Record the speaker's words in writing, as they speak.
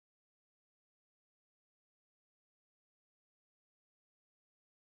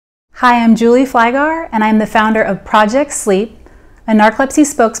Hi, I'm Julie Flygare, and I'm the founder of Project Sleep, a narcolepsy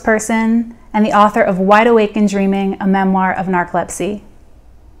spokesperson, and the author of Wide Awake and Dreaming, a memoir of narcolepsy.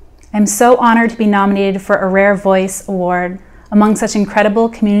 I'm so honored to be nominated for a RareVoice Award among such incredible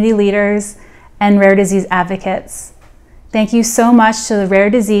community leaders and rare disease advocates. Thank you so much to the rare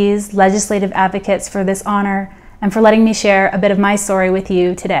disease legislative advocates for this honor and for letting me share a bit of my story with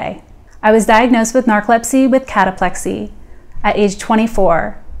you today. I was diagnosed with narcolepsy with cataplexy at age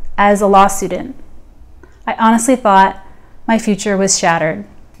 24 as a law student. I honestly thought my future was shattered.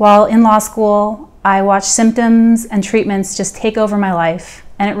 While in law school, I watched symptoms and treatments just take over my life,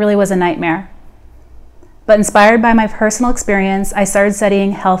 and it really was a nightmare. But inspired by my personal experience, I started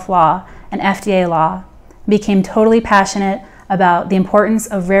studying health law and FDA law, and became totally passionate about the importance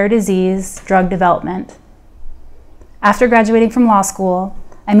of rare disease drug development. After graduating from law school,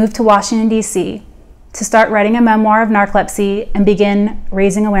 I moved to Washington, D.C. to start writing a memoir of narcolepsy and begin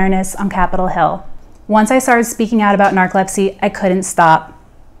raising awareness on Capitol Hill. Once I started speaking out about narcolepsy, I couldn't stop.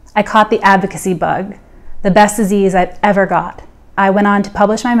 I caught the advocacy bug, the best disease I've ever got. I went on to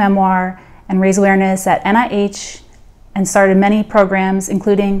publish my memoir and raise awareness at NIH and started many programs,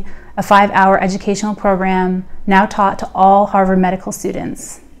 including a 5-hour educational program now taught to all Harvard medical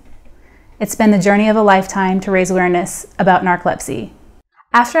students. It's been the journey of a lifetime to raise awareness about narcolepsy.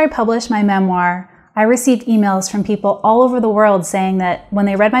 After I published my memoir, I received emails from people all over the world saying that when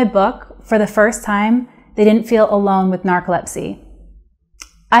they read my book for the first time, they didn't feel alone with narcolepsy.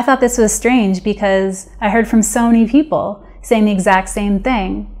 I thought this was strange because I heard from so many people saying the exact same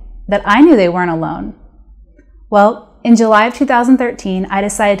thing, that I knew they weren't alone. Well, in July of 2013, I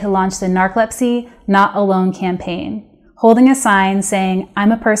decided to launch the Narcolepsy Not Alone campaign, holding a sign saying,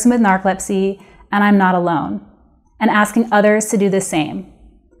 "I'm a person with narcolepsy and I'm not alone," and asking others to do the same.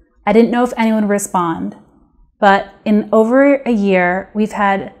 I didn't know if anyone would respond, but in over a year, we've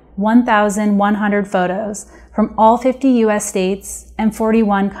had 1,100 photos from all 50 US states and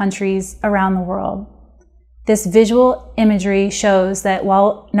 41 countries around the world. This visual imagery shows that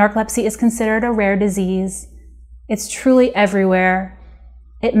while narcolepsy is considered a rare disease, it's truly everywhere,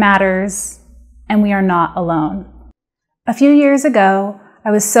 it matters, and we are not alone. A few years ago, I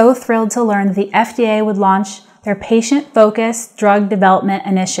was so thrilled to learn that the FDA would launch their patient-focused drug development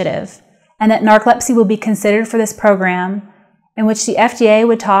initiative, and that narcolepsy would be considered for this program, in which the FDA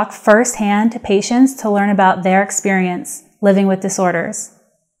would talk firsthand to patients to learn about their experience living with disorders.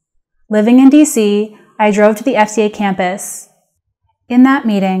 Living in DC, I drove to the FDA campus. In that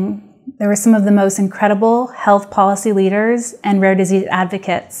meeting, there were some of the most incredible health policy leaders and rare disease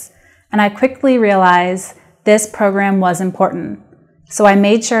advocates, and I quickly realized this program was important. So I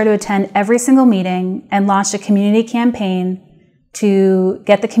made sure to attend every single meeting and launched a community campaign to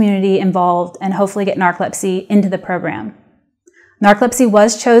get the community involved and hopefully get narcolepsy into the program. Narcolepsy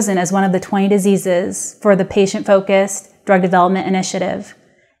was chosen as one of the 20 diseases for the patient-focused drug development initiative,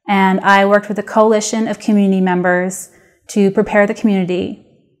 and I worked with a coalition of community members to prepare the community.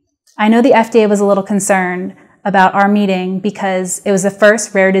 I know the FDA was a little concerned about our meeting because it was the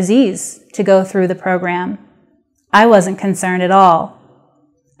first rare disease to go through the program. I wasn't concerned at all.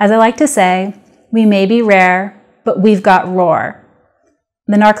 As I like to say, we may be rare, but we've got roar.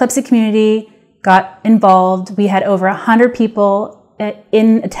 The narcolepsy community got involved. We had over 100 people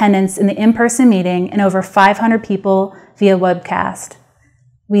in attendance in the in-person meeting and over 500 people via webcast.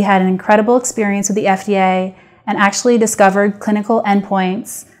 We had an incredible experience with the FDA and actually discovered clinical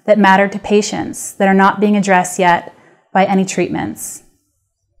endpoints that matter to patients that are not being addressed yet by any treatments.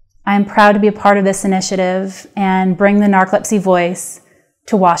 I am proud to be a part of this initiative and bring the narcolepsy voice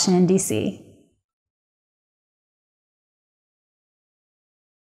to Washington, D.C.